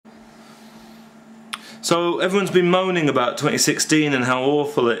So everyone's been moaning about 2016 and how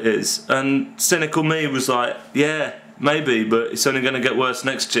awful it is, and cynical me was like, yeah, maybe, but it's only going to get worse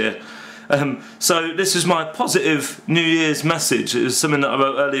next year. So this is my positive New Year's message. It was something that I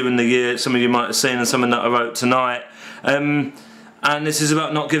wrote earlier in the year, some of you might have seen, and something that I wrote tonight. And this is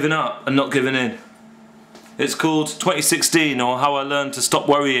about not giving up and not giving in. It's called 2016, or How I Learned to Stop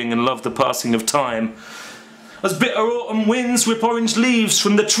Worrying and Love the Passing of Time. As bitter autumn winds rip orange leaves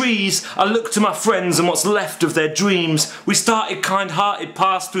from the trees, I look to my friends and what's left of their dreams. We started kind-hearted,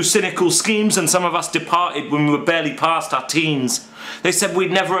 passed through cynical schemes, and some of us departed when we were barely past our teens. They said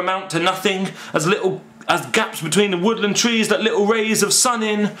we'd never amount to nothing, as gaps between the woodland trees let little rays of sun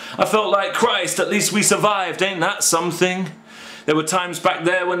in. I felt like Christ, at least we survived, ain't that something? There were times back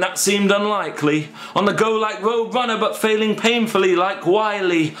there when that seemed unlikely. On the go like roadrunner, but failing painfully like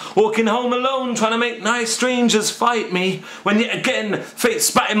Wiley. Walking home alone, trying to make nice strangers fight me. When yet again, fate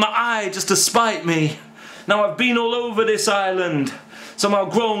spat in my eye just to spite me. Now I've been all over this island, somehow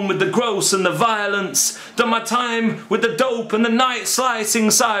grown with the gross and the violence. Done my time with the dope and the night slicing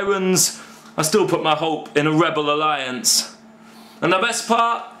sirens. I still put my hope in a rebel alliance. And the best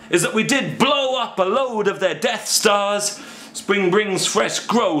part is that we did blow up a load of their Death Stars. Spring brings fresh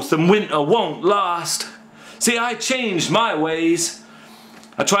growth and winter won't last. See, I changed my ways.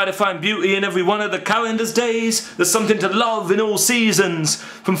 I try to find beauty in every one of the calendar's days. There's something to love in all seasons,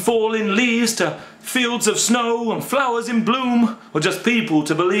 from falling leaves to fields of snow and flowers in bloom, or just people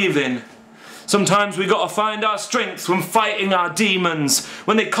to believe in. Sometimes we gotta find our strength from fighting our demons.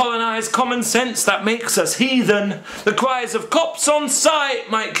 When they colonize common sense, that makes us heathen. The cries of cops on sight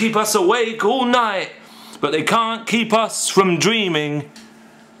might keep us awake all night, but they can't keep us from dreaming.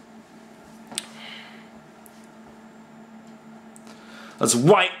 As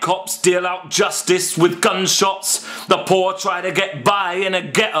white cops deal out justice with gunshots, the poor try to get by in a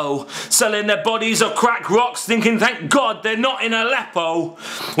ghetto, selling their bodies or crack rocks, thinking thank God they're not in Aleppo,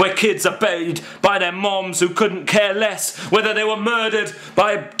 where kids are buried by their moms who couldn't care less whether they were murdered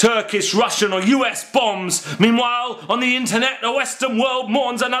by Turkish, Russian or US bombs. Meanwhile, on the internet, the Western world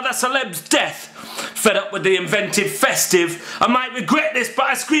mourns another celeb's death. Fed up with the inventive festive, I might regret this, but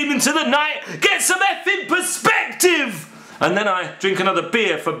I scream into the night, get some effing perspective! And then I drink another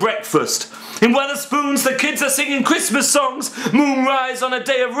beer for breakfast. In Wetherspoons, the kids are singing Christmas songs. Moonrise on a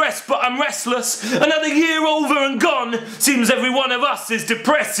day of rest, but I'm restless. Another year over and gone. Seems every one of us is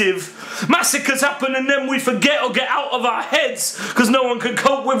depressive. Massacres happen and then we forget or get out of our heads, cause no one can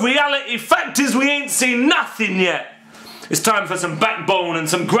cope with reality. Fact is we ain't seen nothing yet. It's time for some backbone and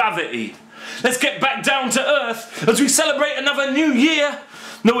some gravity. Let's get back down to earth as we celebrate another new year.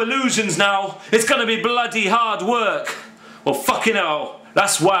 No illusions now. It's gonna be bloody hard work. Well, fucking hell,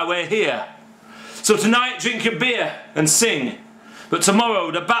 that's why we're here. So tonight, drink your beer and sing. But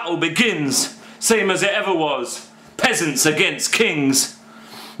tomorrow, the battle begins, same as it ever was. Peasants against kings.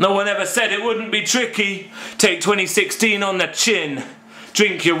 No one ever said it wouldn't be tricky. Take 2016 on the chin.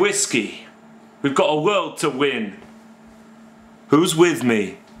 Drink your whiskey. We've got a world to win. Who's with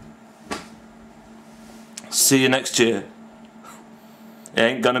me? See you next year. It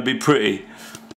ain't gonna be pretty.